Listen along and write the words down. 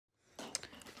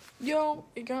Yo,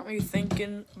 it got me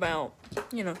thinking about,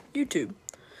 YouTube.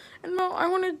 And well, I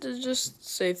wanted to just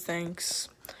say thanks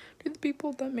to the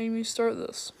people that made me start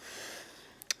this.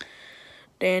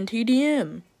 Dan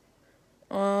TDM,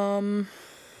 Mr.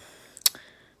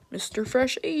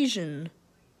 Fresh Asian,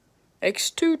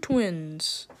 X2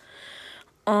 Twins,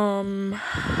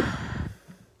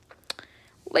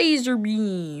 Laser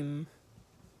Beam,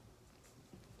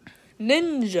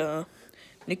 Ninja,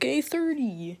 Nick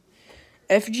A30,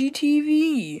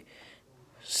 FGTV,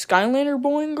 Skylander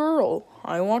Boy and Girl.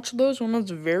 I watched those when I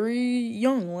was very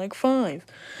young, like 5.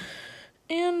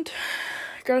 And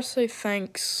I gotta say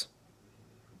thanks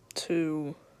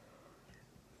to,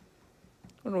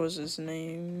 what was his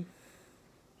name?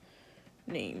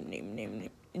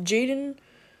 Jaden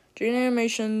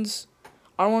Animations,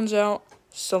 Odd Ones Out,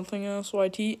 Something Else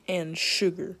YT, and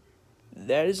Sugar.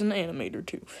 That is an animator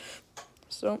too.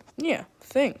 So, yeah,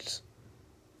 thanks.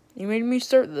 You made me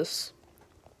start this.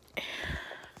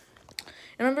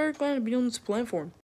 And I'm very glad to be on this platform.